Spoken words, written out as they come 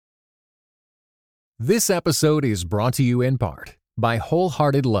This episode is brought to you in part by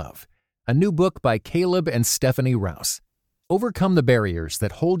Wholehearted Love, a new book by Caleb and Stephanie Rouse. Overcome the barriers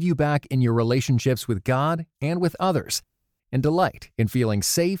that hold you back in your relationships with God and with others, and delight in feeling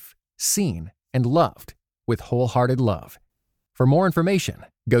safe, seen, and loved with Wholehearted Love. For more information,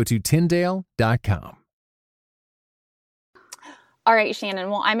 go to Tyndale.com. All right,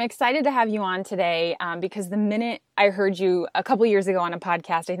 Shannon. Well, I'm excited to have you on today because the minute I heard you a couple years ago on a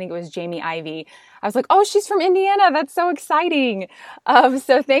podcast, I think it was Jamie Ivey, I was like, oh, she's from Indiana. That's so exciting.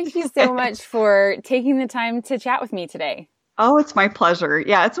 So thank you so much for taking the time to chat with me today. Oh, it's my pleasure.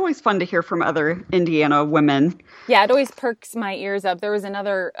 Yeah, it's always fun to hear from other Indiana women. Yeah, it always perks my ears up. There was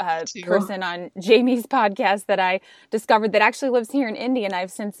another person on Jamie's podcast that I discovered that actually lives here in Indy, and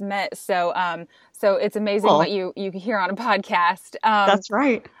I've since met. So it's amazing what you hear on a podcast. That's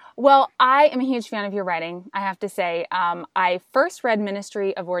right. Well, I am a huge fan of your writing, I have to say. I first read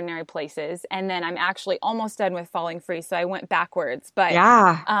Ministry of Ordinary Places, and then I'm actually almost done with Falling Free, so I went backwards. But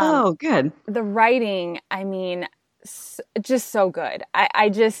yeah. Good. The writing, I mean, just so good.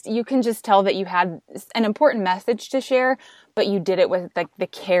 You can just tell that you had an important message to share, but you did it with like the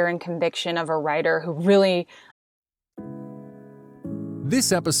care and conviction of a writer who really...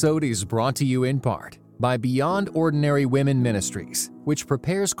 This episode is brought to you in part by Beyond Ordinary Women Ministries, which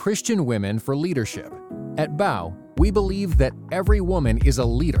prepares Christian women for leadership. At BOW, we believe that every woman is a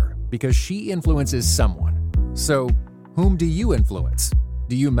leader because she influences someone. So, whom do you influence?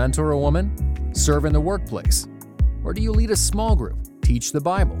 Do you mentor a woman? Serve in the workplace? Or do you lead a small group, teach the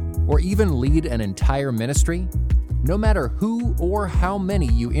Bible, or even lead an entire ministry? No matter who or how many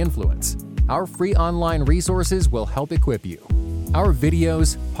you influence, our free online resources will help equip you. Our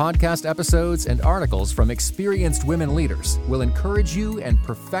videos, podcast episodes, and articles from experienced women leaders will encourage you and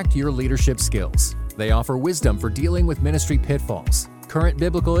perfect your leadership skills. They offer wisdom for dealing with ministry pitfalls, current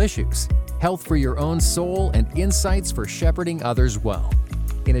biblical issues, health for your own soul, and insights for shepherding others well.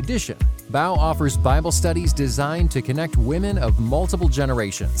 In addition, BOW offers Bible studies designed to connect women of multiple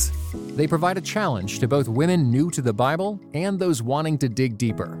generations. They provide a challenge to both women new to the Bible and those wanting to dig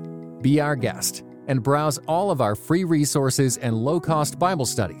deeper. Be our guest and browse all of our free resources and low-cost Bible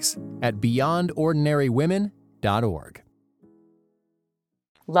studies at beyondordinarywomen.org.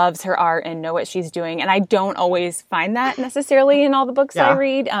 Loves her art and know what she's doing. And I don't always find that necessarily in all the books I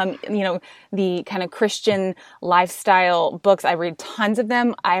read. The kind of Christian lifestyle books, I read tons of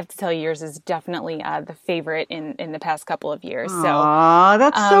them. I have to tell you, yours is definitely the favorite in the past couple of years. Aww,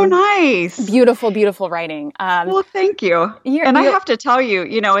 that's so nice. Beautiful, beautiful writing. Well, thank you. I have to tell you,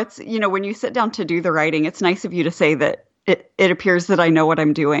 when you sit down to do the writing, it's nice of you to say that it appears that I know what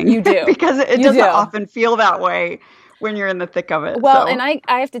I'm doing. You do. Because it doesn't often feel that way when you're in the thick of it. Well, and I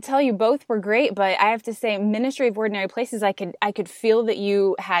have to tell you, both were great, but I have to say, Ministry of Ordinary Places, I could feel that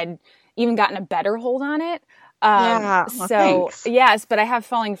you had even gotten a better hold on it. Thanks. Yes, but I have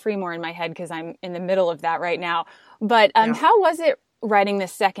Falling Free more in my head because I'm in the middle of that right now. But how was it writing the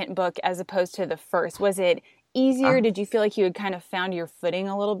second book as opposed to the first? Was it easier? Did you feel like you had kind of found your footing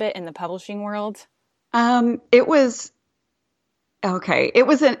a little bit in the publishing world? It was okay.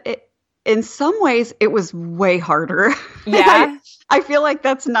 In some ways, it was way harder. Yeah. I feel like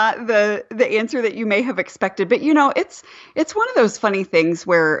that's not the answer that you may have expected. But, it's one of those funny things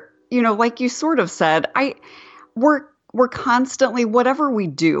where, like you sort of said, we're constantly, whatever we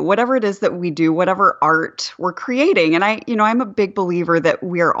do, whatever it is that we do, whatever art we're creating. And I'm a big believer that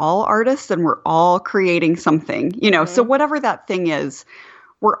we are all artists and we're all creating something, so whatever that thing is,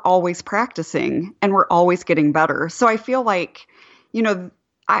 we're always practicing and we're always getting better. So I feel like,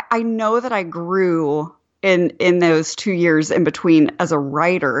 I know that I grew in those 2 years in between as a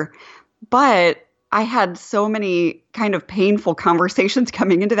writer, but I had so many kind of painful conversations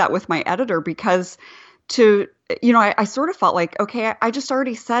coming into that with my editor because I sort of felt like, okay, I just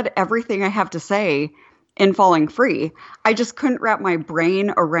already said everything I have to say in Falling Free. I just couldn't wrap my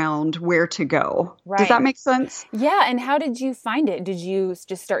brain around where to go. Right. Does that make sense? Yeah. And how did you find it? Did you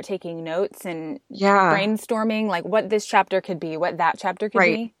just start taking notes and brainstorming like what this chapter could be, what that chapter could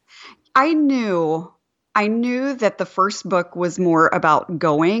be? I knew that the first book was more about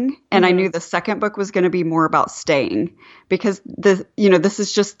going, and I knew the second book was going to be more about staying because this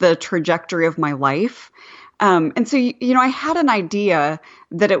is just the trajectory of my life. And so, I had an idea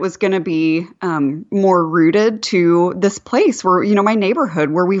that it was going to be more rooted to this place where, my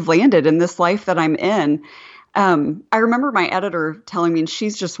neighborhood where we've landed in this life that I'm in. I remember my editor telling me, and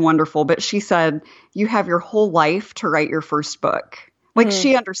she's just wonderful, but she said, you have your whole life to write your first book. Like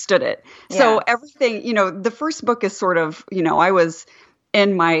she understood it. Yeah. So everything, the first book is sort of, I was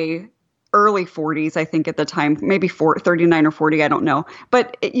in my early 40s, I think at the time, maybe 39 or 40, I don't know.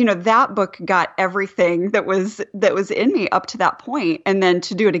 But that book got everything that was in me up to that point. And then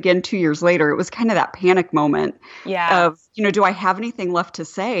to do it again 2 years later, it was kind of that panic moment of, do I have anything left to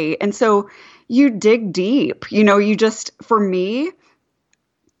say? And so you dig deep, you just, for me,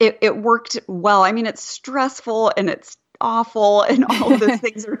 it worked well. I mean, it's stressful and it's awful and all of those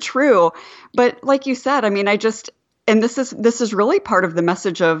things are true. But like you said, I mean, and this is really part of the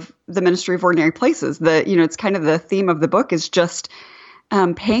message of the Ministry of Ordinary Places. It's kind of the theme of the book is just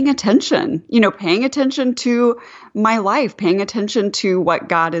paying attention, paying attention to my life, paying attention to what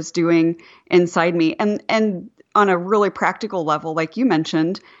God is doing inside me. And on a really practical level, like you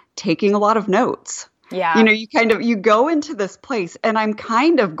mentioned, taking a lot of notes. Yeah. You go into this place, and I'm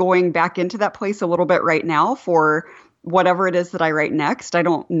kind of going back into that place a little bit right now for whatever it is that I write next. I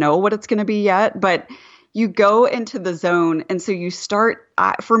don't know what it's going to be yet, but you go into the zone. And so you start,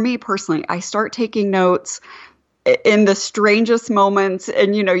 for me personally, I start taking notes in the strangest moments.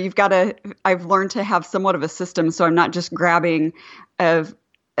 And, I've learned to have somewhat of a system. So I'm not just grabbing a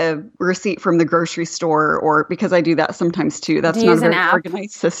receipt from the grocery store, or because I do that sometimes too. That's not a very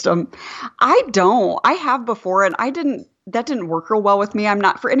organized system. I don't. I have before, and that didn't work real well with me. I'm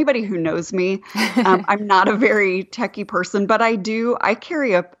not, for anybody who knows me, I'm not a very techie person, but I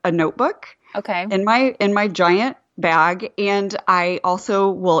carry a notebook. Okay. In my giant bag, and I also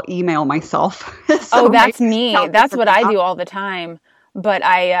will email myself. That's me. That's what I do all the time. But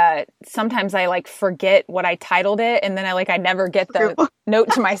sometimes I like forget what I titled it, and then I never get the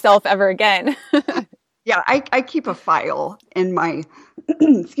note to myself ever again. Yeah, I keep a file in my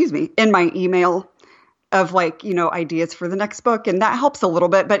in my email of ideas for the next book, and that helps a little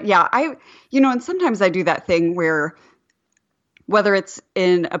bit. But yeah, and sometimes I do that thing where, whether it's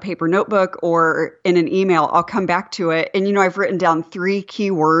in a paper notebook or in an email, I'll come back to it. And, I've written down 3 key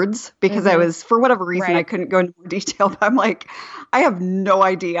words because I was, for whatever reason, I couldn't go into more detail. But I'm like, I have no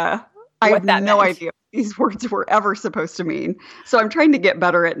idea. I have no idea what these words were ever supposed to mean. So I'm trying to get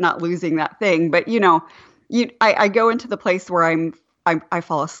better at not losing that thing. But, I go into the place where I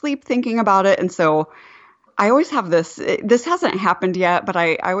fall asleep thinking about it. And so I always have this hasn't happened yet, but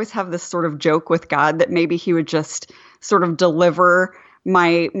I always have this sort of joke with God that maybe he would just sort of deliver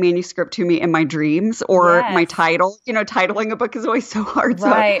my manuscript to me in my dreams, or my title. Titling a book is always so hard.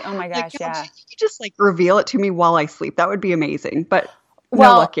 Right. So, oh my gosh. Yeah. You just reveal it to me while I sleep. That would be amazing, but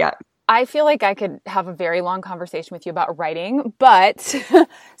no luck yet. I feel like I could have a very long conversation with you about writing, but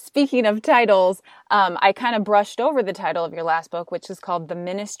speaking of titles, I kind of brushed over the title of your last book, which is called The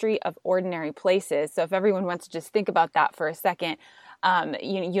Ministry of Ordinary Places. So if everyone wants to just think about that for a second,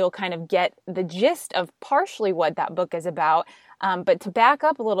 you'll kind of get the gist of partially what that book is about. But to back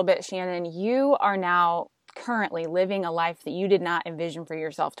up a little bit, Shannon, you are now currently living a life that you did not envision for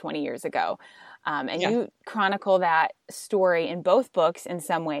yourself 20 years ago. You chronicle that story in both books in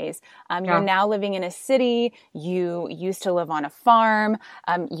some ways. You're now living in a city. You used to live on a farm.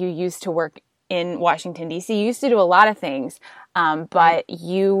 You used to work in Washington, D.C. You used to do a lot of things. But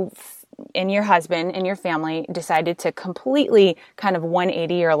you and your husband and your family decided to completely kind of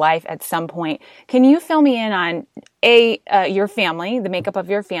 180 your life at some point. Can you fill me in on your family, the makeup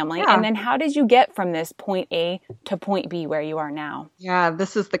of your family, and then how did you get from this point A to point B where you are now? Yeah,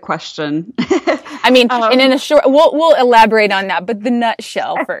 this is the question. I mean, and in a short, we'll elaborate on that, but the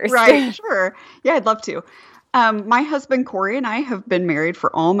nutshell first. Right, sure. Yeah, I'd love to. My husband, Corey, and I have been married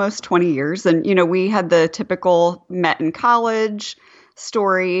for almost 20 years. And, we had the typical met in college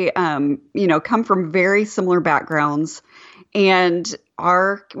story, come from very similar backgrounds. And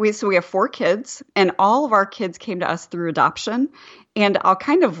we have 4 kids, and all of our kids came to us through adoption. And I'll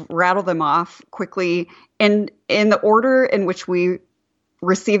kind of rattle them off quickly in the order in which we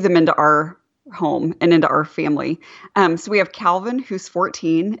received them into our home and into our family. So we have Calvin, who's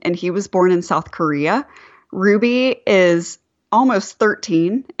 14, and he was born in South Korea. Ruby is almost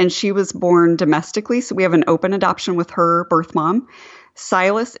 13, and she was born domestically. So we have an open adoption with her birth mom.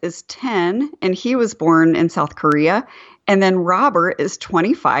 Silas is 10, and he was born in South Korea. And then Robert is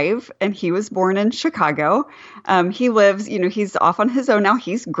 25, and he was born in Chicago. He lives, he's off on his own now.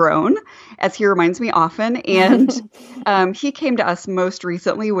 He's grown, as he reminds me often. And he came to us most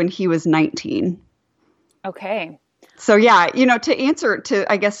recently when he was 19. Okay. So yeah,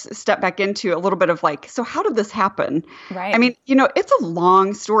 I guess, step back into a little bit of so how did this happen? Right. I mean, it's a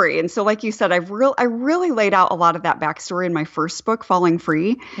long story. And so like you said, I really laid out a lot of that backstory in my first book, Falling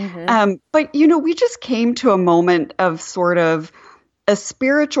Free. Mm-hmm. But, we just came to a moment of sort of a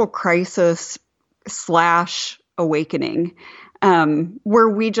spiritual crisis / awakening. where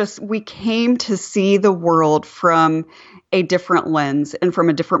we came to see the world from a different lens and from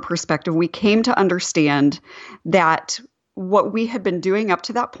a different perspective. We came to understand that what we had been doing up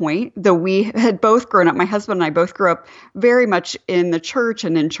to that point, though we had both grown up, my husband and I both grew up very much in the church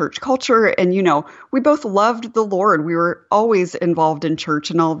and in church culture. And, we both loved the Lord. We were always involved in church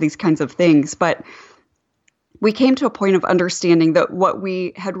and all of these kinds of things. But we came to a point of understanding that what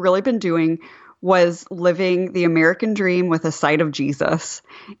we had really been doing was living the American dream with a side of Jesus.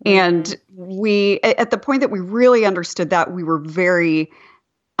 And at the point that we really understood that, we were very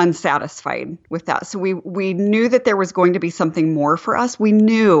unsatisfied with that. So we knew that there was going to be something more for us. We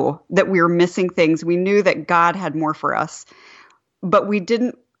knew that we were missing things. We knew that God had more for us, but we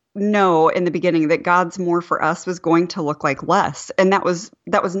didn't know in the beginning that God's more for us was going to look like less. And that was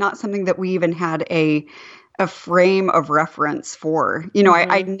not something that we even had a frame of reference for.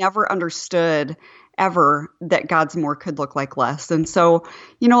 I never understood ever that God's more could look like less. And so,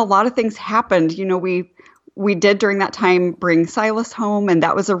 a lot of things happened. We did during that time bring Silas home, and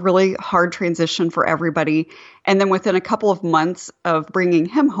that was a really hard transition for everybody. And then within a couple of months of bringing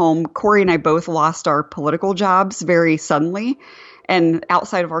him home, Corey and I both lost our political jobs very suddenly and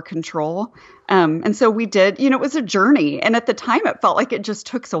outside of our control. And so we did, it was a journey. And at the time, it felt like it just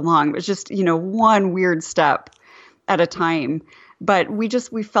took so long. It was just, one weird step at a time. But we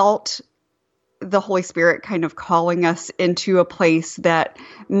felt the Holy Spirit kind of calling us into a place that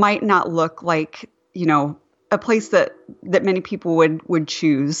might not look like, a place that many people would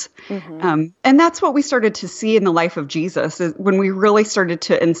choose. And that's what we started to see in the life of Jesus. Is when we really started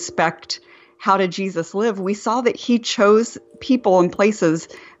to inspect how did Jesus live, we saw that he chose people and places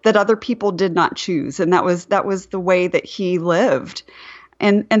that other people did not choose. And that was the way that he lived.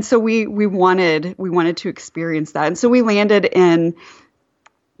 And so we wanted to experience that. And so we landed in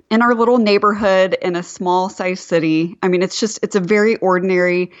our little neighborhood in a small sized city. I mean, it's a very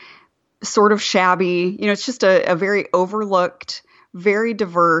ordinary, sort of shabby, it's just a very overlooked, very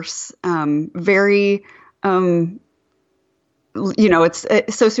diverse, very, it's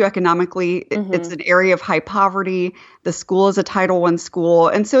socioeconomically, it's an area of high poverty. The school is a Title I school.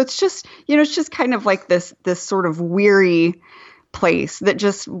 And so it's just kind of like this sort of weary place that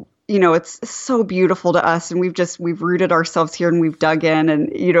just, it's so beautiful to us. And we've rooted ourselves here and we've dug in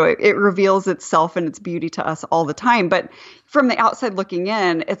and, it reveals itself and its beauty to us all the time. But from the outside looking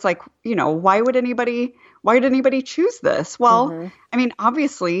in, it's like, why would anybody choose this? Well, I mean,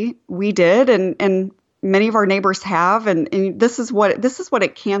 obviously we did. And many of our neighbors have, and this is what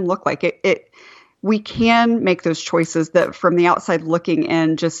it can look like. We can make those choices that from the outside looking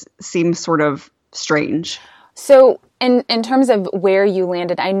in just seem sort of strange. So in terms of where you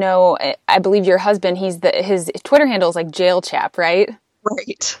landed, I believe your husband, his Twitter handle is like jail chap, right?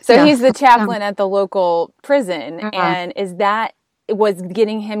 Right. So he's the chaplain at the local prison. And was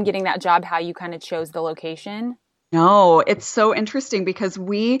getting that job how you kind of chose the location? No, it's so interesting because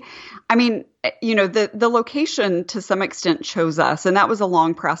the location to some extent chose us, and that was a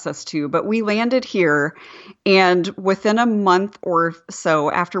long process too, but we landed here, and within a month or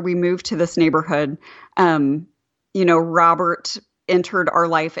so after we moved to this neighborhood, Robert entered our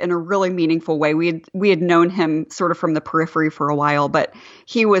life in a really meaningful way. We had known him sort of from the periphery for a while, but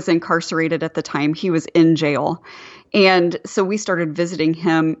he was incarcerated at the time. He was in jail. And so we started visiting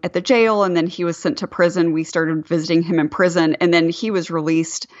him at the jail, and then he was sent to prison. We started visiting him in prison, and then he was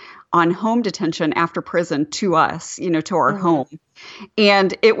released on home detention after prison to us, to our home.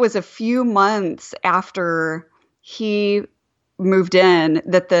 And it was a few months after he moved in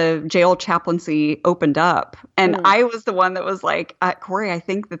that the jail chaplaincy opened up. And I was the one that was like, Corey, I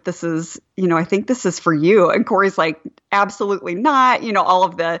think that this is, I think this is for you. And Corey's like, absolutely not.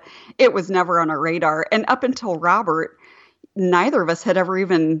 It was never on our radar. And up until Robert, neither of us had ever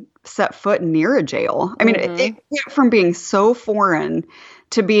even set foot near a jail. I mean, it went from being so foreign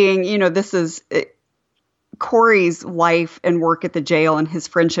to being, Corey's life and work at the jail and his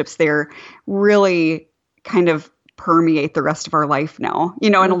friendships there really kind of permeate the rest of our life now.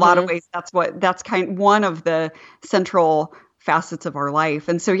 In a lot of ways, that's one of the central facets of our life.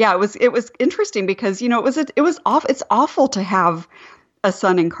 And so, yeah, it was interesting because, it's awful to have a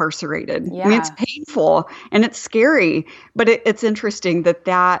son incarcerated. Yeah. I mean, it's painful and it's scary, but it's interesting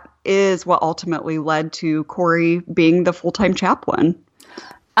that is what ultimately led to Corey being the full-time chaplain.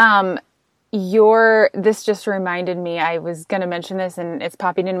 This just reminded me, I was going to mention this and it's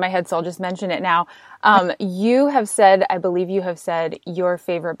popping into my head, so I'll just mention it now. I believe you have said your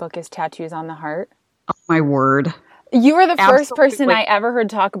favorite book is Tattoos on the Heart. Oh, my word. You were the first person I ever heard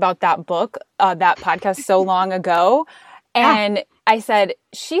talk about that book, that podcast so long ago. And I said,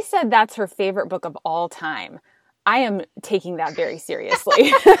 she said that's her favorite book of all time. I am taking that very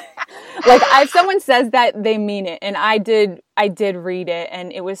seriously. Like if someone says that, they mean it. And I did read it,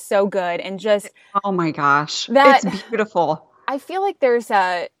 and it was so good. And just, oh my gosh, it's beautiful. I feel like there's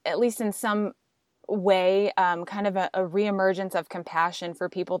at least in some way, kind of a reemergence of compassion for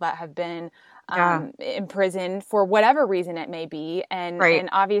people that have been imprisoned for whatever reason it may be. And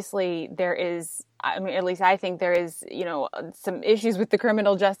obviously there is, I mean, at least I think there is, some issues with the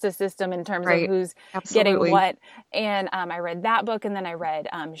criminal justice system in terms of who's getting what. And I read that book, and then I read,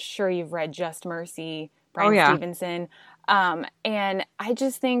 I'm sure you've read Just Mercy, Brian Stevenson. And I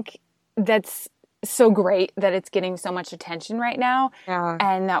just think that's so great that it's getting so much attention right now,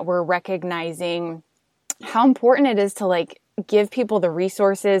 and that we're recognizing how important it is to like give people the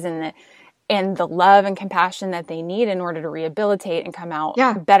resources and the love and compassion that they need in order to rehabilitate and come out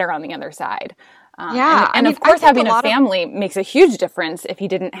better on the other side. And of course, having a family makes a huge difference if you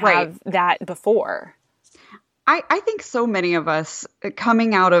didn't have that before. I think so many of us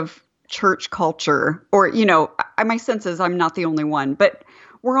coming out of church culture, or, my sense is I'm not the only one, but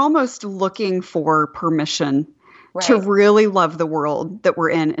we're almost looking for permission to really love the world that we're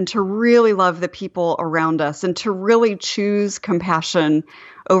in, and to really love the people around us, and to really choose compassion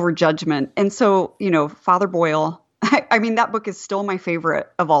over judgment. And so, Father Boyle, I mean, that book is still my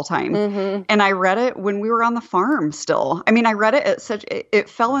favorite of all time. Mm-hmm. And I read it when we were on the farm still. I mean, I read it it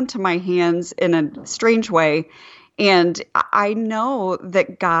fell into my hands in a strange way. And I know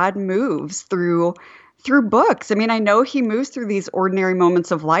that God moves through books. I mean, I know he moves through these ordinary moments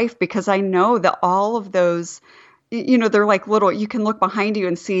of life, because I know that all of those, they're like little, you can look behind you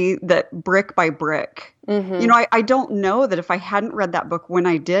and see that brick by brick. Mm-hmm. I don't know that if I hadn't read that book when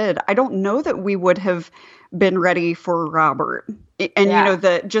I did, I don't know that we would have been ready for Robert. And,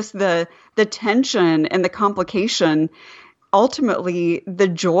 the tension and the complication, ultimately the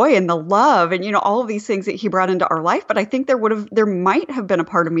joy and the love and, all of these things that he brought into our life. But I think there might have been a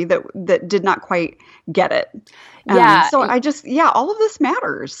part of me that did not quite get it. So I just, all of this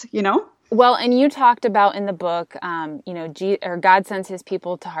matters, Well, and you talked about in the book, God sends his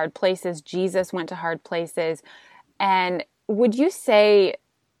people to hard places. Jesus went to hard places. And would you say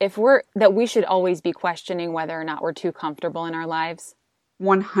that we should always be questioning whether or not we're too comfortable in our lives?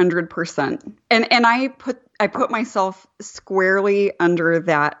 100%. And I put myself squarely under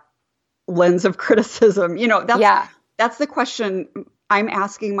that lens of criticism. That's the question I'm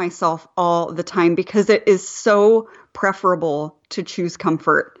asking myself all the time, because it is so preferable to choose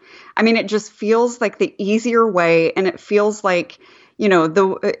comfort. I mean, it just feels like the easier way, and it feels like,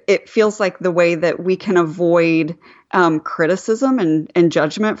 it feels like the way that we can avoid criticism and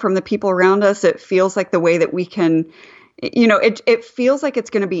judgment from the people around us. It feels like the way that we can, it feels like it's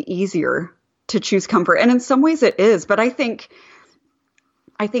going to be easier to choose comfort. And in some ways it is, but I think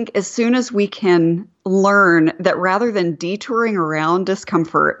as soon as we can learn that rather than detouring around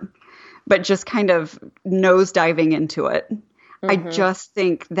discomfort, but just kind of nosediving into it, mm-hmm. I just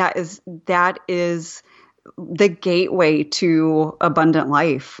think that is the gateway to abundant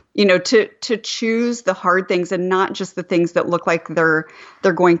life, to choose the hard things and not just the things that look like they're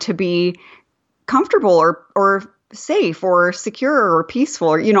going to be comfortable or safe or secure or peaceful,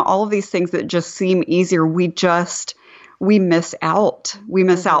 or, all of these things that just seem easier. We miss out.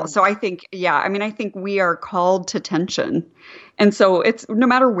 Mm-hmm. So I think, I think we are called to tension. And so it's no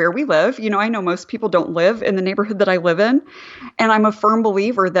matter where we live, I know most people don't live in the neighborhood that I live in. And I'm a firm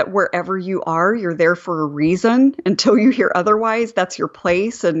believer that wherever you are, you're there for a reason. Until you hear otherwise, that's your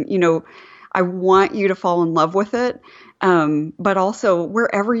place. And, I want you to fall in love with it. But also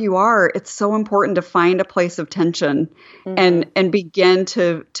wherever you are, it's so important to find a place of tension, mm-hmm. and begin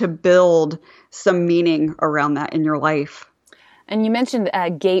to build some meaning around that in your life. And you mentioned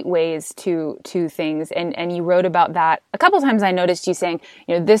gateways to things, and you wrote about that a couple of times. I noticed you saying,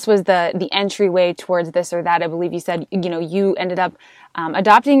 this was the entryway towards this or that. I believe you said, you ended up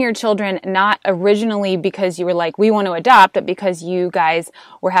adopting your children, not originally because you were like, we want to adopt, but because you guys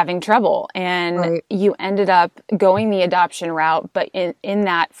were having trouble. And you ended up going the adoption route. But in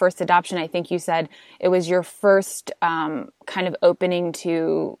that first adoption, I think you said it was your first kind of opening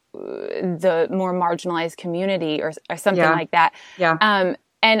to the more marginalized community or something like that. Yeah.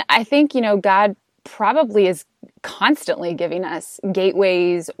 And I think, God probably is constantly giving us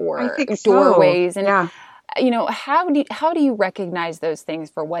gateways or doorways. So. And how do you recognize those things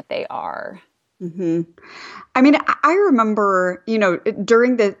for what they are? Mm-hmm. I mean, I remember,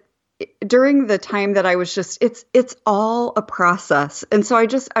 during the time that I was just, it's all a process. And so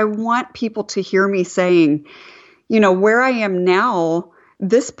I want people to hear me saying, where I am now,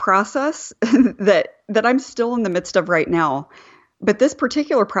 this process that I'm still in the midst of right now but this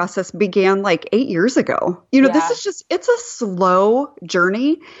particular process began like 8 years ago. This Yeah. is it's a slow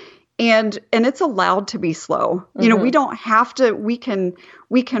journey, and it's allowed to be slow. We don't have to, we can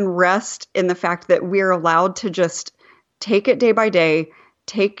rest in the fact that we're allowed to just take it day by day,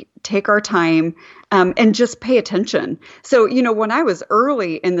 take our time, and just pay attention. So, when I was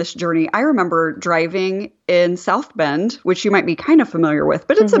early in this journey, I remember driving in South Bend, which you might be kind of familiar with,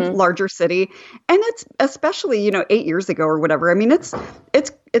 but it's a larger city. And it's especially, 8 years ago or whatever. I mean, it's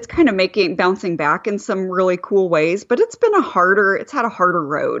kind of bouncing back in some really cool ways, but it's had a harder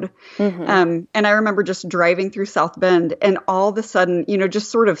road. And I remember just driving through South Bend and all of a sudden, just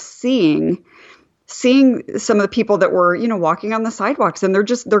sort of seeing some of the people that were, walking on the sidewalks, and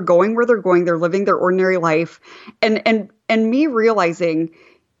they're going where they're going. They're living their ordinary life. And me realizing,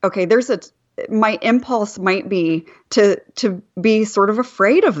 okay, my impulse might be to be sort of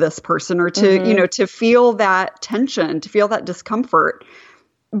afraid of this person, or to, to feel that tension, to feel that discomfort,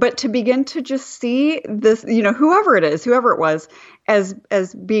 but to begin to just see this, whoever it was,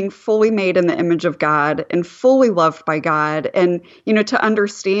 as being fully made in the image of God and fully loved by God. And, to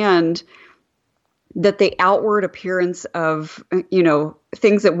understand that the outward appearance of,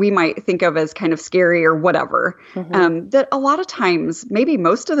 things that we might think of as kind of scary or whatever, that a lot of times, maybe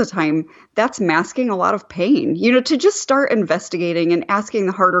most of the time, that's masking a lot of pain, to just start investigating and asking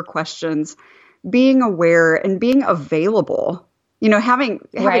the harder questions, being aware and being available, having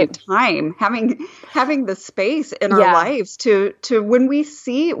time, having the space in our lives to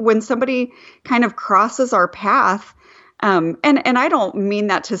when somebody kind of crosses our path. And I don't mean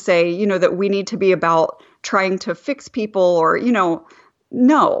that to say, that we need to be about trying to fix people or,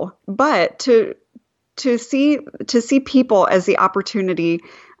 no, but to see people as the opportunity,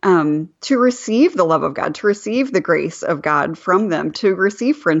 to receive the love of God, to receive the grace of God from them, to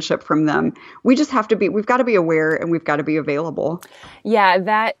receive friendship from them. We've got to be aware, and we've got to be available. Yeah,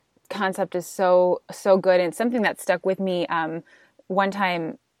 that concept is so, so good. And something that stuck with me, one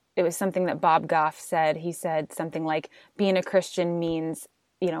time, it was something that Bob Goff said. He said something like, being a Christian means,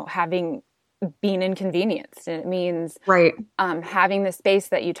 being inconvenienced. And it means having the space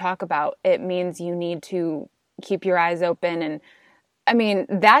that you talk about. It means you need to keep your eyes open. And I mean,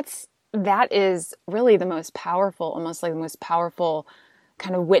 that is really the most powerful, almost like the most powerful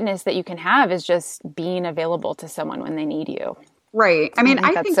kind of witness that you can have, is just being available to someone when they need you. Right. I mean,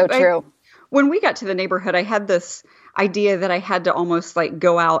 I that's think so true. When we got to the neighborhood, I had this idea that I had to almost like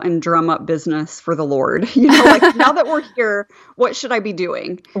go out and drum up business for the Lord. Like, now that we're here, what should I be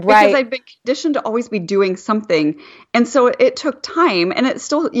doing? Right. Because I've been conditioned to always be doing something. And so it took time, and it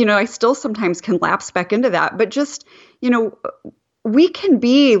still, I still sometimes can lapse back into that. But just, we can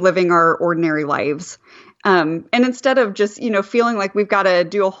be living our ordinary lives. And instead of just, feeling like we've got to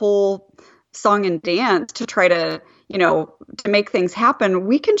do a whole song and dance to try to, to make things happen,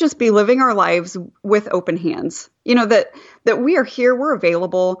 we can just be living our lives with open hands, that we are here, we're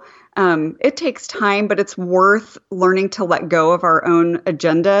available. It takes time, but it's worth learning to let go of our own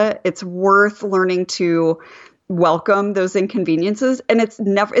agenda. It's worth learning to welcome those inconveniences. And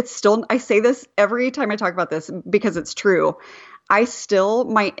I say this every time I talk about this because it's true.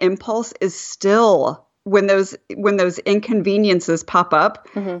 My impulse is still, when those inconveniences pop up,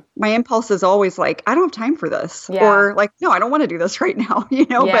 my impulse is always like, I don't have time for this, or like, no, I don't want to do this right now,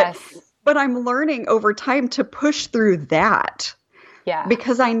 Yes. but I'm learning over time to push through that. Yeah.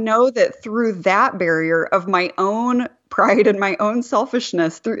 Because I know that through that barrier of my own pride and my own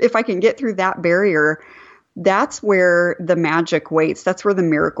selfishness, if I can get through that barrier, that's where the magic waits. That's where the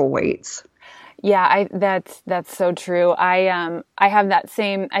miracle waits. Yeah, that's so true. I have that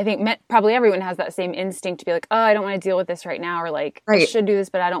same, I think probably everyone has that same instinct to be like, oh, I don't want to deal with this right now, or like, I should do this,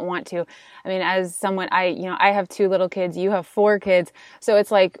 but I don't want to. I mean, as someone, I have 2 little kids, you have 4 kids. So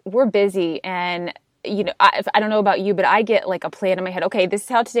it's like, we're busy, and I don't know about you, but I get like a plan in my head. Okay, this is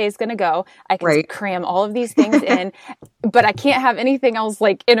how today is going to go. I can cram all of these things in, but I can't have anything else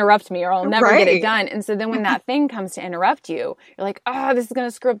like interrupt me, or I'll never get it done. And so then when that thing comes to interrupt you, you're like, oh, this is going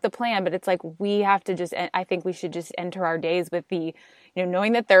to screw up the plan. But it's like, I think we should just enter our days with the,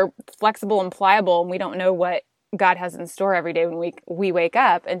 knowing that they're flexible and pliable, and we don't know what God has in store every day when we wake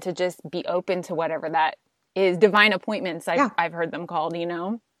up, and to just be open to whatever that is. Divine appointments, I've heard them called,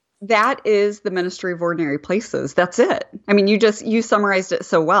 That is the ministry of ordinary places. That's it. I mean, you summarized it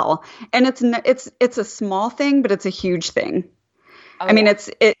so well. And it's a small thing, but it's a huge thing. Oh, I mean,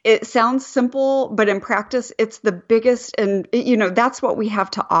 it sounds simple, but in practice, it's the biggest, and that's what we have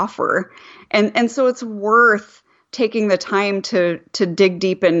to offer. And so it's worth taking the time to dig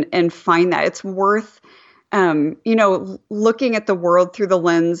deep and find that. It's worth, looking at the world through the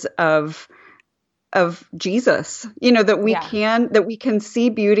lens of of Jesus, you know, that we can see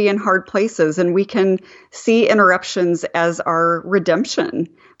beauty in hard places, and we can see interruptions as our redemption.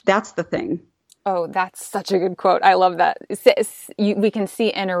 That's the thing. Oh, that's such a good quote. I love that. We can see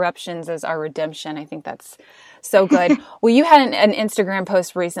interruptions as our redemption. I think that's so good. Well, you had an Instagram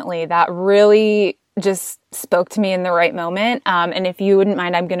post recently that really just spoke to me in the right moment. And if you wouldn't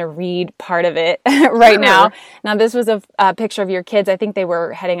mind, I'm going to read part of it right now. Now, this was a picture of your kids. I think they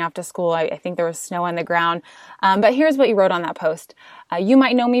were heading off to school. I think there was snow on the ground. But here's what you wrote on that post. You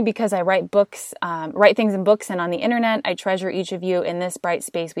might know me because I write things in books and on the internet. I treasure each of you in this bright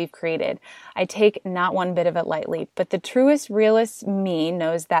space we've created. I take not one bit of it lightly, but the truest, realist me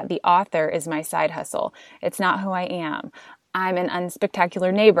knows that the author is my side hustle. It's not who I am. I'm an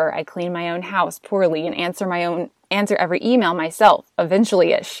unspectacular neighbor. I clean my own house poorly and answer every email myself,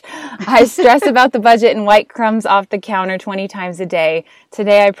 eventually-ish. I stress about the budget and white crumbs off the counter 20 times a day.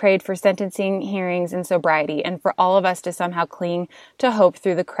 Today I prayed for sentencing, hearings, and sobriety, and for all of us to somehow cling to hope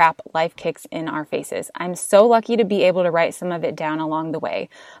through the crap life kicks in our faces. I'm so lucky to be able to write some of it down along the way.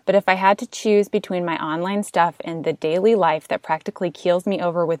 But if I had to choose between my online stuff and the daily life that practically keels me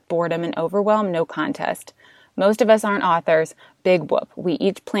over with boredom and overwhelm, no contest. Most of us aren't authors. Big whoop. We're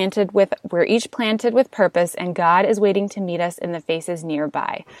each planted with purpose, and God is waiting to meet us in the faces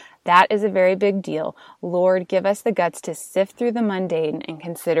nearby. That is a very big deal. Lord, give us the guts to sift through the mundane and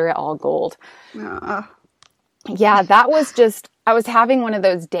consider it all gold. Yeah, that was just, I was having one of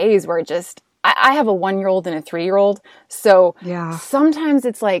those days where I have a 1-year-old and a 3-year-old. So sometimes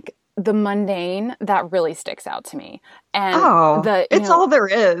it's like the mundane that really sticks out to me. And it's all there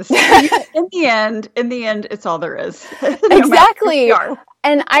is. In the end, it's all there is. Exactly.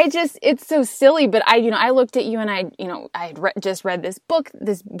 And it's so silly, but I looked at you and I had just read this book,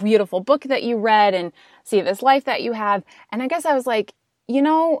 this beautiful book that you read, and see this life that you have. And I guess I was like,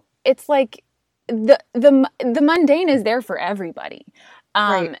 it's like the mundane is there for everybody.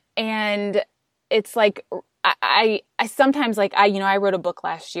 Right. And it's like, I sometimes I wrote a book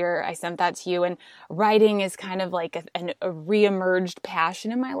last year. I sent that to you, and writing is kind of like a reemerged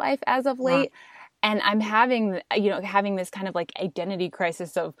passion in my life as of late. And I'm having this kind of like identity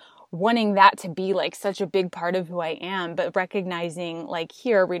crisis of wanting that to be like such a big part of who I am, but recognizing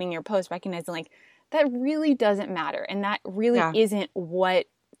reading your post, recognizing like that really doesn't matter. And that really isn't what,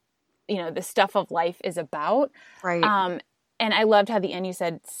 the stuff of life is about. Right. And I loved how at the end you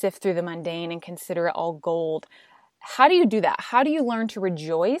said, sift through the mundane and consider it all gold. How do you do that? How do you learn to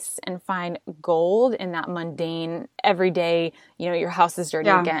rejoice and find gold in that mundane, everyday, your house is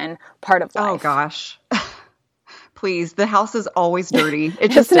dirty again, part of life? Oh, gosh. Please, the house is always dirty.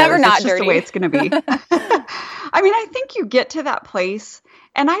 It's never not it's dirty. Just the way it's going to be. I mean, I think you get to that place,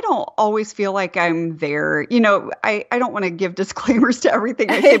 and I don't always feel like I'm there. I don't want to give disclaimers to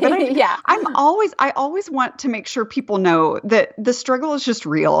everything I say, but I always want to make sure people know that the struggle is just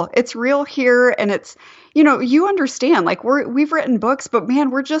real. It's real here, and it's, you understand, like we've written books, but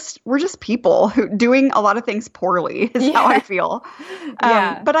man, we're just people who doing a lot of things poorly is how I feel.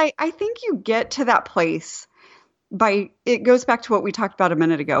 But I think you get to that place it goes back to what we talked about a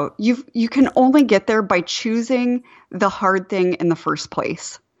minute ago. You can only get there by choosing the hard thing in the first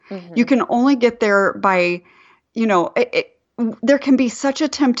place. Mm-hmm. You can only get there by, there can be such a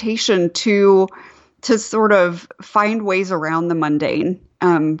temptation to sort of find ways around the mundane,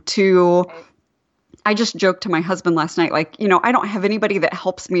 I just joked to my husband last night, I don't have anybody that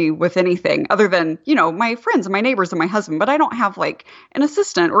helps me with anything other than, my friends and my neighbors and my husband, but I don't have an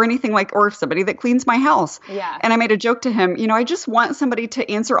assistant or anything or somebody that cleans my house. Yeah. And I made a joke to him, I just want somebody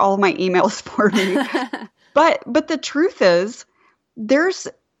to answer all of my emails for me. But the truth is there's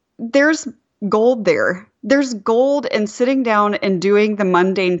gold there. There's gold in sitting down and doing the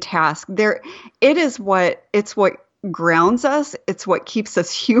mundane task. It's what grounds us. It's what keeps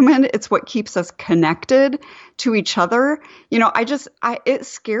us human. It's what keeps us connected to each other. It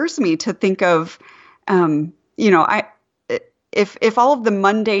scares me to think of, if all of the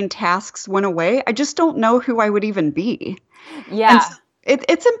mundane tasks went away, I just don't know who I would even be. Yeah. And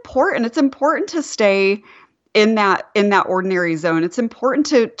it's important. It's important to stay in that ordinary zone. It's important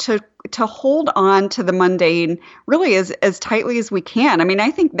to hold on to the mundane really as tightly as we can. I mean, I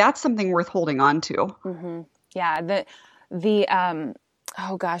think that's something worth holding on to. Mm-hmm. Yeah.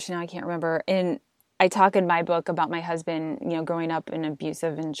 Oh gosh, now I can't remember. I talk in my book about my husband, growing up in an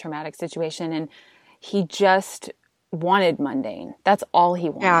abusive and traumatic situation, and he just wanted mundane. That's all he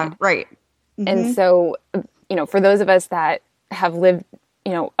wanted. Yeah, right. Mm-hmm. And so, for those of us that have lived,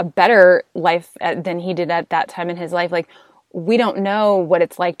 a better life than he did at that time in his life, we don't know what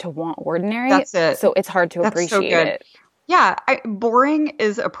it's like to want ordinary. That's it. So it's hard to appreciate it. Yeah. Boring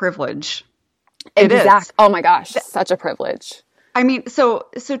is a privilege. It is. Oh my gosh, such a privilege. I mean, so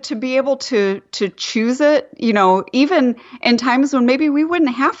to be able to choose it, even in times when maybe we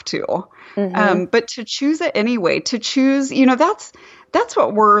wouldn't have to, but to choose it anyway, to choose, that's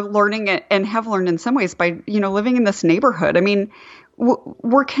what we're learning and have learned in some ways by, living in this neighborhood. I mean,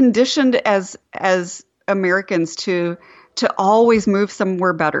 we're conditioned as Americans to always move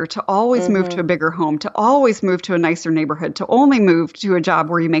somewhere better, to always move to a bigger home, to always move to a nicer neighborhood, to only move to a job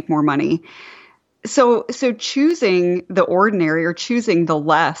where you make more money. So choosing the ordinary or choosing the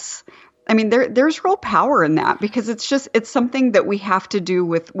less, I mean, there's real power in that, because it's something that we have to do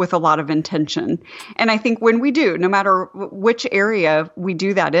with a lot of intention. And I think when we do, no matter which area we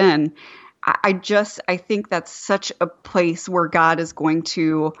do that in, I think that's such a place where God is going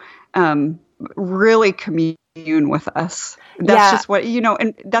to really commune with us. That's just what,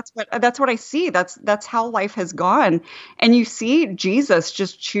 and that's what I see. That's how life has gone. And you see Jesus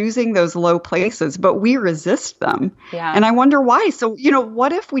just choosing those low places, but we resist them. Yeah. And I wonder why. So,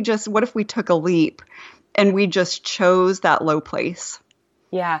 what if we took a leap and we just chose that low place?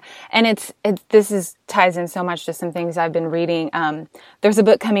 Yeah. And this ties in so much to some things I've been reading. There's a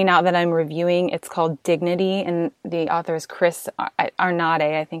book coming out that I'm reviewing. It's called Dignity, and the author is Chris Arnade,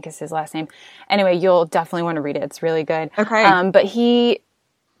 I think is his last name. Anyway, you'll definitely want to read it. It's really good. Okay. But he,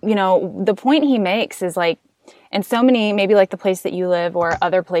 the point he makes is like, in so many, maybe like the place that you live or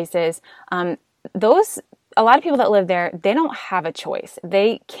other places, a lot of people that live there, they don't have a choice.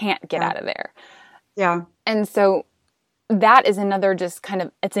 They can't get out of there. Yeah. And so that is another just kind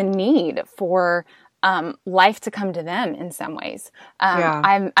of, it's a need for life to come to them in some ways.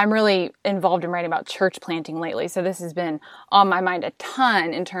 I'm really involved in writing about church planting lately. So this has been on my mind a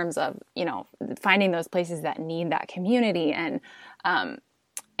ton in terms of, finding those places that need that community. And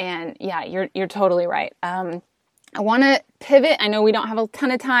yeah, you're totally right. I want to pivot. I know we don't have a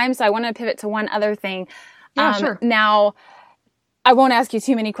ton of time, so I want to pivot to one other thing. Yeah, sure. Now, I won't ask you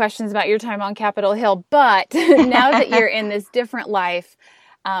too many questions about your time on Capitol Hill, but now that you're in this different life,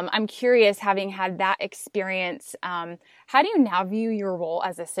 I'm curious, having had that experience, how do you now view your role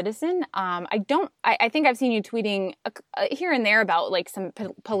as a citizen? I think I've seen you tweeting here and there about like some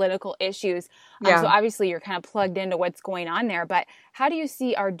political issues. So obviously you're kind of plugged into what's going on there, but how do you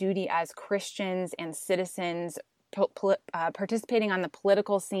see our duty as Christians and citizens participating on the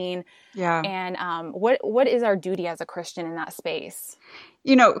political scene? Yeah. And what is our duty as a Christian in that space?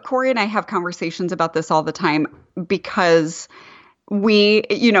 Corey and I have conversations about this all the time, because he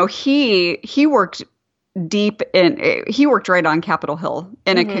worked he worked right on Capitol Hill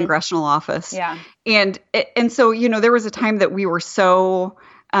in a congressional office. Yeah. And so, there was a time that we were so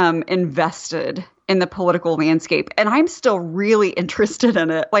invested in the political landscape, and I'm still really interested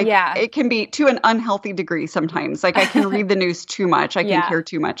in it. Like, it can be to an unhealthy degree sometimes. Like, I can read the news too much. I can care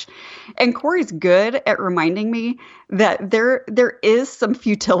too much. And Corey's good at reminding me that there is some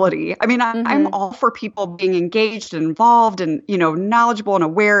futility. I mean, I'm all for people being engaged and involved and, knowledgeable and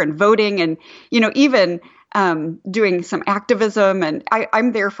aware and voting and, even doing some activism. And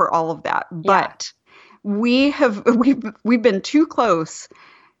I'm there for all of that. But we've been too close.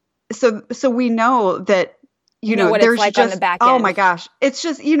 So we know that, what there's it's like just, on the back end. Oh my gosh. It's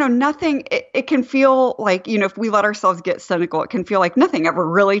just, nothing, it can feel like, if we let ourselves get cynical, it can feel like nothing ever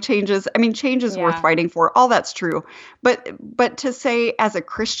really changes. I mean, change is worth fighting for. All that's true. But to say, as a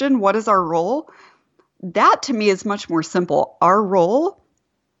Christian, what is our role? That to me is much more simple. Our role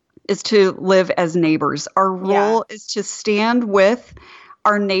is to live as neighbors. Our role is to stand with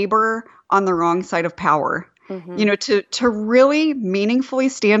our neighbor on the wrong side of power. To really meaningfully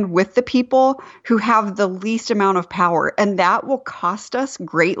stand with the people who have the least amount of power. And that will cost us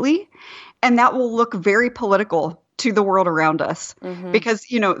greatly. And that will look very political to the world around us. Because,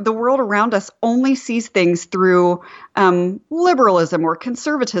 the world around us only sees things through liberalism or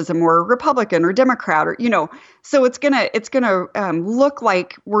conservatism or Republican or Democrat or, so it's gonna look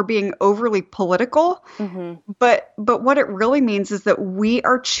like we're being overly political. But what it really means is that we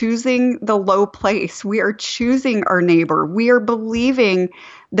are choosing the low place. We are choosing our neighbor. We are believing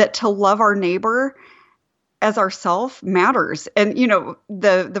that to love our neighbor as ourself matters. And,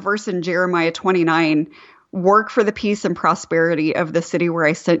 the verse in Jeremiah 29, work for the peace and prosperity of the city where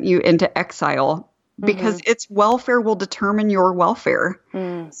I sent you into exile, because its welfare will determine your welfare.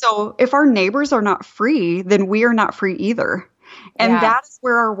 So if our neighbors are not free, then we are not free either. And that's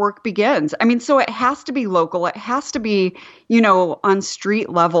where our work begins. I mean, so it has to be local. It has to be, on street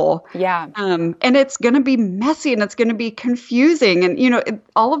level. Yeah. And it's going to be messy and it's going to be confusing. And,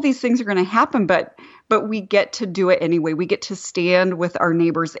 all of these things are going to happen, but we get to do it anyway. We get to stand with our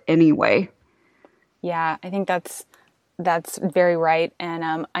neighbors anyway. Yeah, I think that's that's very right.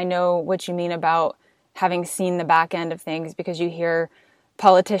 And I know what you mean about having seen the back end of things, because you hear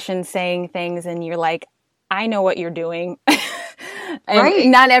politicians saying things and you're like, I know what you're doing. And Right.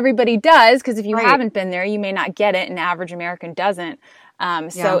 not everybody does, because if you Right. haven't been there, you may not get it. An average American doesn't. So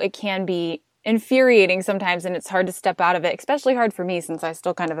Yeah. it can be infuriating sometimes, and it's hard to step out of it, especially hard for me since I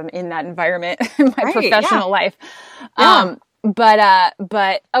still kind of am in that environment in my Right, professional life. Yeah.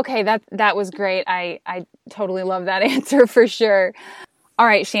 But okay, that was great. I totally love that answer for sure. All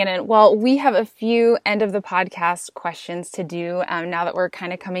right, Shannon. Well, we have a few end of the podcast questions to do now that we're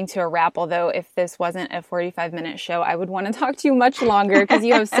kind of coming to a wrap. Although if this wasn't a 45-minute show, I would want to talk to you much longer because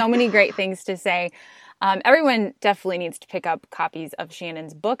you have so many great things to say. Everyone definitely needs to pick up copies of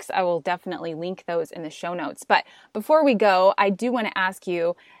Shannon's books. I will definitely link those in the show notes. But before we go, I do want to ask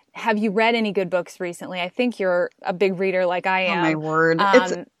you, have you read any good books recently? I think you're a big reader like I am. Oh my word.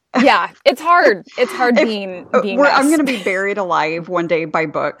 Yeah, it's hard. It's hard being I'm us. going to be buried alive one day by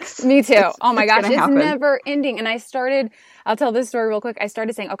books. Me too. Oh my gosh, gonna it's happen. never ending. And I'll tell this story real quick. I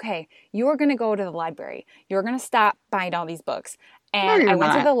started saying, okay, you are going to go to the library. You're going to stop buying all these books. And you're I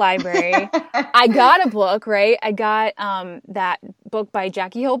went to not. the library. I got a book, right? I got that book by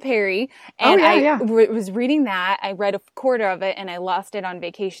Jackie Hill Perry. And yeah. I was reading that. I read a quarter of it and I lost it on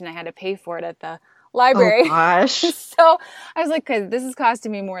vacation. I had to pay for it at the library. Oh gosh. So I was like, okay, this is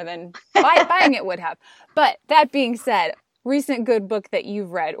costing me more than buying it would have. But that being said, recent good book that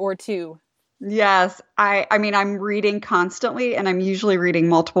you've read or two. Yes. I mean, I'm reading constantly and I'm usually reading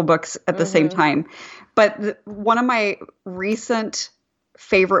multiple books at the same time. But one of my recent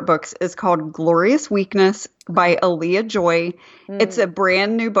favorite books is called Glorious Weakness by Aaliyah Joy. It's a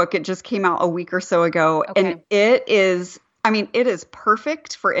brand new book. It just came out a week or so ago. Okay. And it is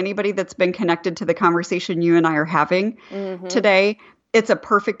perfect for anybody that's been connected to the conversation you and I are having today. It's a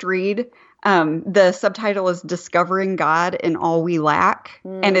perfect read. The subtitle is Discovering God in All We Lack.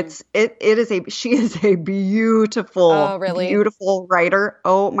 And she is a beautiful, beautiful writer.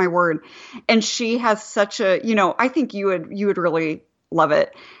 Oh my word. And she has such a, I think you would really love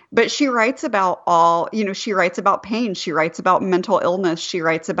it. But she writes about she writes about pain. She writes about mental illness. She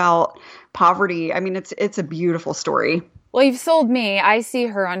writes about poverty. I mean, it's a beautiful story. Well, you've sold me. I see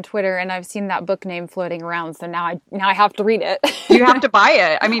her on Twitter and I've seen that book name floating around. So now I have to read it. You have to buy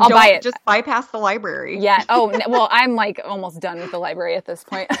it. I mean, I'll buy it. Just bypass the library. Yeah. Oh, well, I'm like almost done with the library at this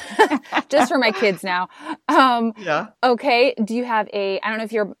point, just for my kids now. Yeah. Okay. Do you have I don't know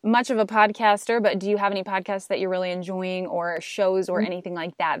if you're much of a podcaster, but do you have any podcasts that you're really enjoying or shows or anything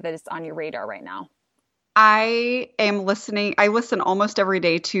like that is on your radar right now? I listen almost every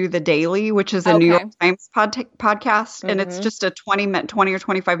day to The Daily, which is a New York Times podcast. And it's just a 20 or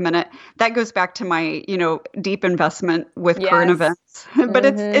 25 minute, that goes back to my, deep investment with current events, but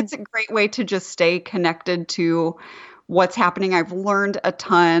it's a great way to just stay connected to what's happening. I've learned a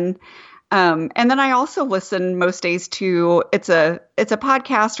ton. And then I also listen most days to, it's a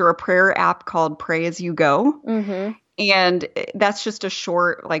podcast or a prayer app called Pray As You Go. Mm-hmm. And that's just a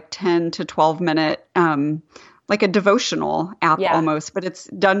short, like 10 to 12 minute, like a devotional app almost, but it's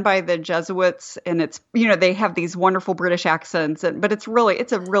done by the Jesuits and it's, they have these wonderful British accents, but it's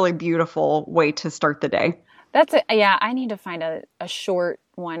a really beautiful way to start the day. I need to find a short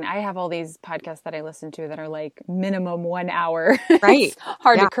one. I have all these podcasts that I listen to that are like minimum 1 hour. Right. It's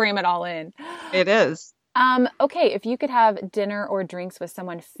hard to cram it all in. It is. Okay. If you could have dinner or drinks with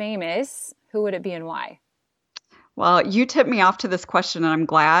someone famous, who would it be and why? Well, you tipped me off to this question and I'm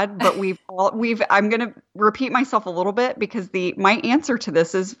glad, but I'm going to repeat myself a little bit because my answer to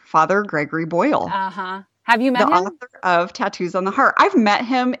this is Father Gregory Boyle. Uh-huh. Have you met him? The author of Tattoos on the Heart. I've met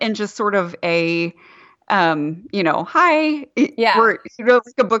him in just sort of a, hi. Yeah. We're, like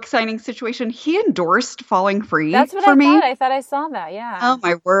a book signing situation. He endorsed Falling Free. That's what for me. I thought I saw that. Yeah. Oh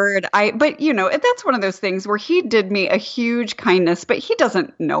my word. But that's one of those things where he did me a huge kindness, but he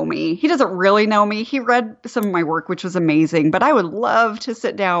doesn't know me. He doesn't really know me. He read some of my work, which was amazing, but I would love to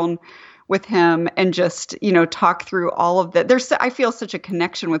sit down with him and just, talk through all of that. I feel such a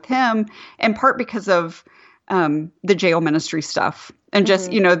connection with him in part because of the jail ministry stuff and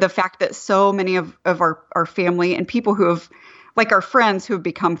just, the fact that so many of our family and people who have, like our friends who have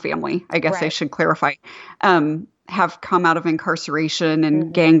become family, I guess I should clarify, have come out of incarceration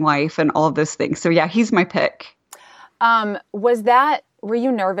and gang life and all of those things. So yeah, he's my pick. Were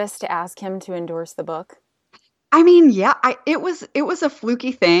you nervous to ask him to endorse the book? I mean, yeah, it was a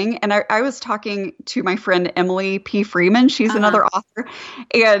fluky thing. And I was talking to my friend, Emily P. Freeman. She's another author.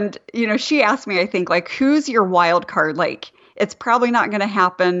 And, she asked me, I think, like, who's your wild card? Like, it's probably not going to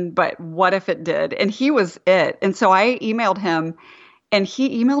happen, but what if it did? And he was it. And so I emailed him and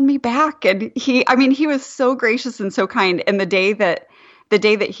he emailed me back, and he was so gracious and so kind. And the day that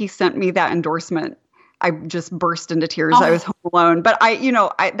he sent me that endorsement, I just burst into tears. I was home alone, but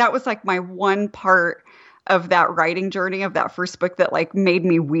that was like my one part of that writing journey of that first book that like made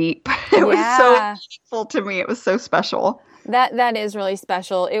me weep. It was so meaningful to me. It was so special. That is really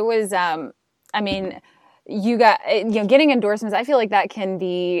special. It was, you got, getting endorsements. I feel like that can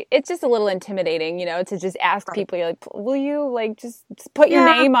be, it's just a little intimidating, to just ask people, you're like, will you like, just put your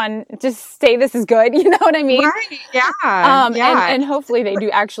name on, just say this is good. You know what I mean? Right. Yeah. And hopefully they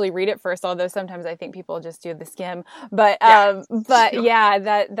do actually read it first. Although sometimes I think people just do the skim, that was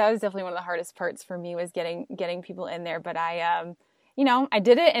definitely one of the hardest parts for me was getting people in there. But I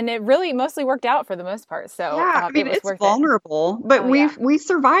did it, and it really mostly worked out for the most part. So it was it's vulnerable, but we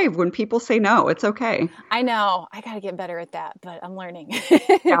survive when people say no. It's okay. I know. I got to get better at that, but I'm learning.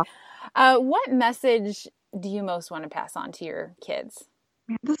 Yeah. What message do you most want to pass on to your kids?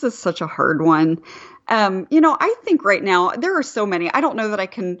 Man, this is such a hard one. I think right now there are so many. I don't know that I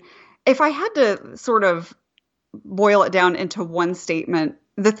can. If I had to sort of boil it down into one statement,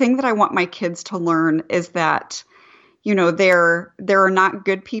 the thing that I want my kids to learn is that there are not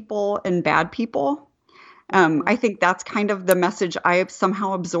good people and bad people. I think that's kind of the message I have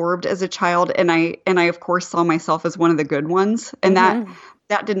somehow absorbed as a child. And I of course saw myself as one of the good ones, and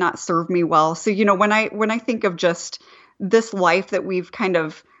that did not serve me well. So, when I think of just this life that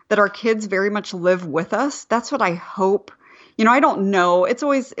that our kids very much live with us, that's what I hope. I don't know. It's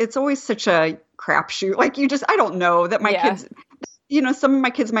always such a crapshoot. Like I don't know that my kids, some of my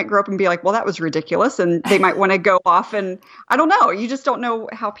kids might grow up and be like, well, that was ridiculous. And they might want to go off, and I don't know. You just don't know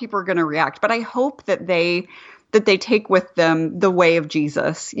how people are going to react. But I hope that they take with them the way of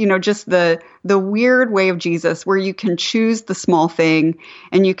Jesus, just the weird way of Jesus, where you can choose the small thing,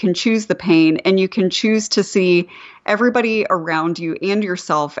 and you can choose the pain, and you can choose to see everybody around you and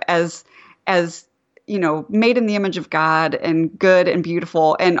yourself as made in the image of God and good and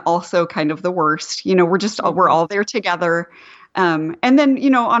beautiful, and also kind of the worst. We're all there together. And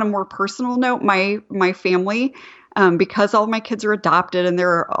then, on a more personal note, my family, because all of my kids are adopted, and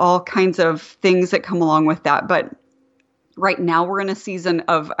there are all kinds of things that come along with that. But right now we're in a season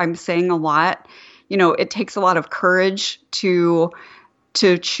of, I'm saying a lot, it takes a lot of courage to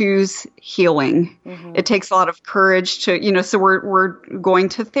choose healing. Mm-hmm. It takes a lot of courage to, so we're going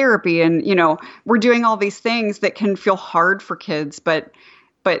to therapy, and, we're doing all these things that can feel hard for kids, but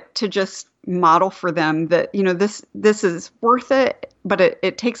to just model for them that, this is worth it, but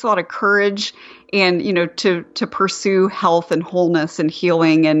it takes a lot of courage, and, to pursue health and wholeness and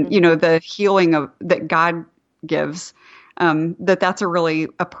healing, and, the healing that God gives, that's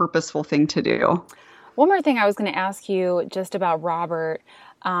a purposeful thing to do. One more thing I was going to ask you just about Robert.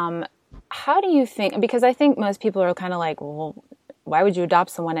 How do you think, because I think most people are kind of like, well, why would you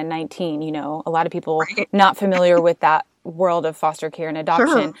adopt someone at 19? A lot of people not familiar with that world of foster care and adoption.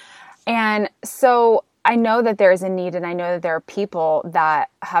 Sure. And so I know that there is a need, and I know that there are people that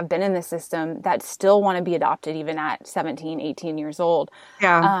have been in the system that still want to be adopted even at 17, 18 years old.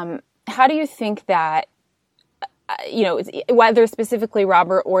 Yeah. How do you think that, whether specifically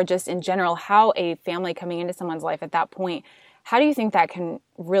Robert or just in general, how a family coming into someone's life at that point, how do you think that can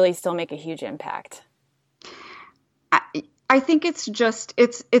really still make a huge impact? I think it's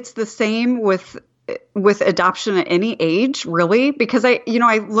the same with adoption at any age, really, because I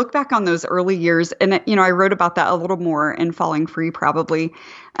look back on those early years, and I wrote about that a little more in Falling Free, probably.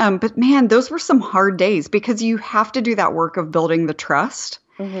 But man, those were some hard days, because you have to do that work of building the trust.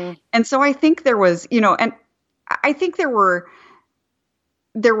 Mm-hmm. And so I think there was, and I think there were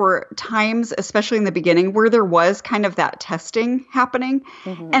times, especially in the beginning, where there was kind of that testing happening.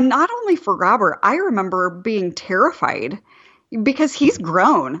 Mm-hmm. And not only for Robert, I remember being terrified, because he's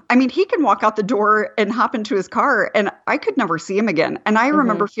grown. I mean, he can walk out the door and hop into his car, and I could never see him again. And I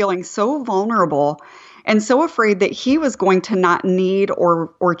remember feeling so vulnerable and so afraid that he was going to not need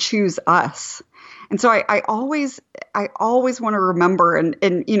or choose us. And so I always want to remember and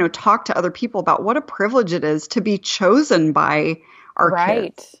talk to other people about what a privilege it is to be chosen by our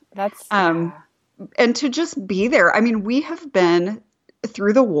kids. That's and to just be there. I mean, we have been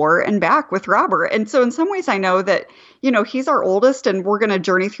through the war and back with Robert. And so in some ways I know that, he's our oldest, and we're going to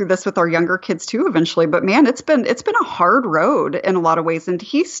journey through this with our younger kids too eventually. But man, it's been a hard road in a lot of ways. And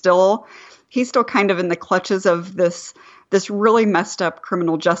he's still kind of in the clutches of this really messed up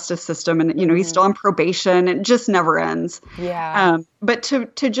criminal justice system. And, he's still on probation, and it just never ends. Yeah. But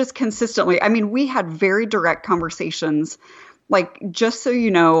to just consistently, I mean, we had very direct conversations. Like, just so you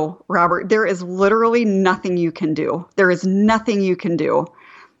know, Robert, there is literally nothing you can do. There is nothing you can do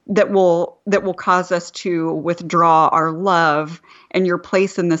that will cause us to withdraw our love and your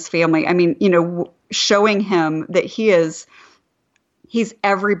place in this family. I mean, showing him that he's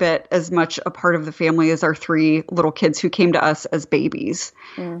every bit as much a part of the family as our 3 little kids who came to us as babies.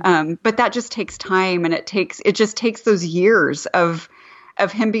 But that just takes time, and it just takes those years of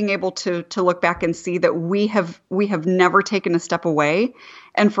him being able to look back and see that we have never taken a step away,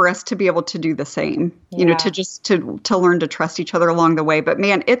 and for us to be able to do the same, to learn to trust each other along the way. But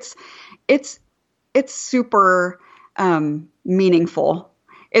man, it's super meaningful.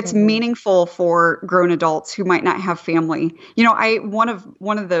 It's meaningful for grown adults who might not have family. One of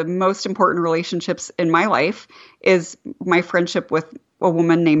the most important relationships in my life is my friendship with a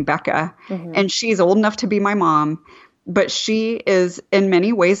woman named Becca, and she's old enough to be my mom, but she is in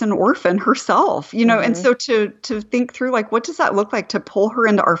many ways an orphan herself, and so to think through, like, what does that look like to pull her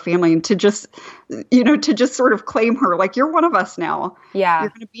into our family and to just sort of claim her, like, you're one of us now. Yeah. You're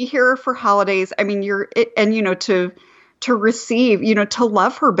going to be here for holidays. I mean, to receive, to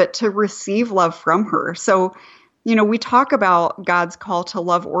love her, but to receive love from her. So, we talk about God's call to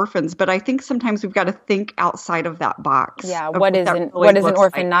love orphans, but I think sometimes we've got to think outside of that box. Yeah. What is an orphan?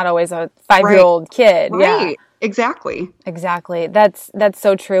 Like. Not always a 5-year-old kid. Right. Yeah. Exactly. That's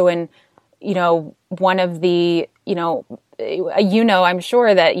so true. And, one of the, I'm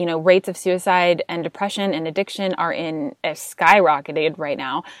sure that, rates of suicide and depression and addiction are skyrocketed right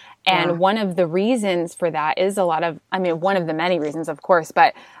now. And one of the reasons for that is one of the many reasons, of course,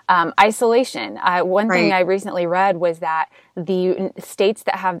 but isolation. One thing I recently read was that the states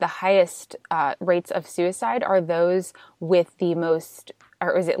that have the highest rates of suicide are those with the most,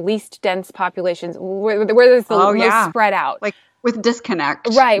 or is it least dense populations, where there's the most spread out. Like with disconnect.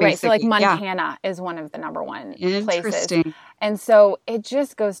 Right. So like Montana is one of the number one places. And so it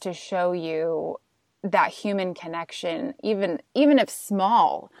just goes to show you that human connection, even if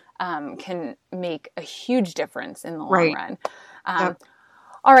small, can make a huge difference in the long run.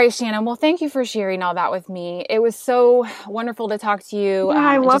 All right, Shannon. Well, thank you for sharing all that with me. It was so wonderful to talk to you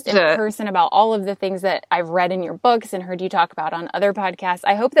I loved just in person about all of the things that I've read in your books and heard you talk about on other podcasts.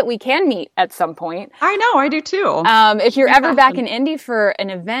 I hope that we can meet at some point. I know, I do too. If you're ever back in Indy for an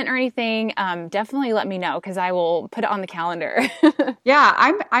event or anything, definitely let me know, because I will put it on the calendar. Yeah,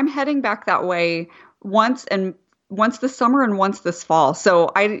 I'm heading back that way once this summer and once this fall.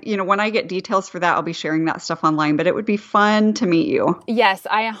 So when I get details for that, I'll be sharing that stuff online, but it would be fun to meet you. Yes,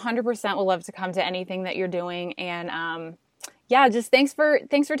 I 100% would love to come to anything that you're doing. And, just thanks for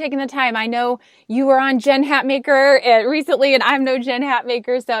taking the time. I know you were on Jen Hatmaker recently, and I'm no Jen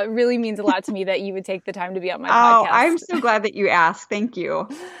Hatmaker, so it really means a lot to me that you would take the time to be on my podcast. I'm so glad that you asked. Thank you.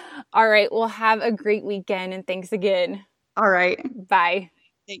 All right. Well, have a great weekend, and thanks again. All right. Bye.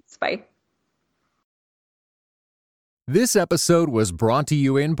 Thanks. Bye. This episode was brought to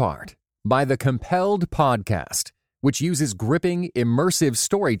you in part by the Compelled Podcast, which uses gripping, immersive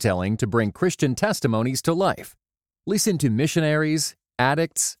storytelling to bring Christian testimonies to life. Listen to missionaries,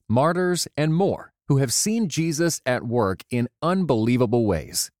 addicts, martyrs, and more who have seen Jesus at work in unbelievable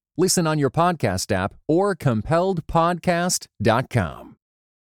ways. Listen on your podcast app or compelledpodcast.com.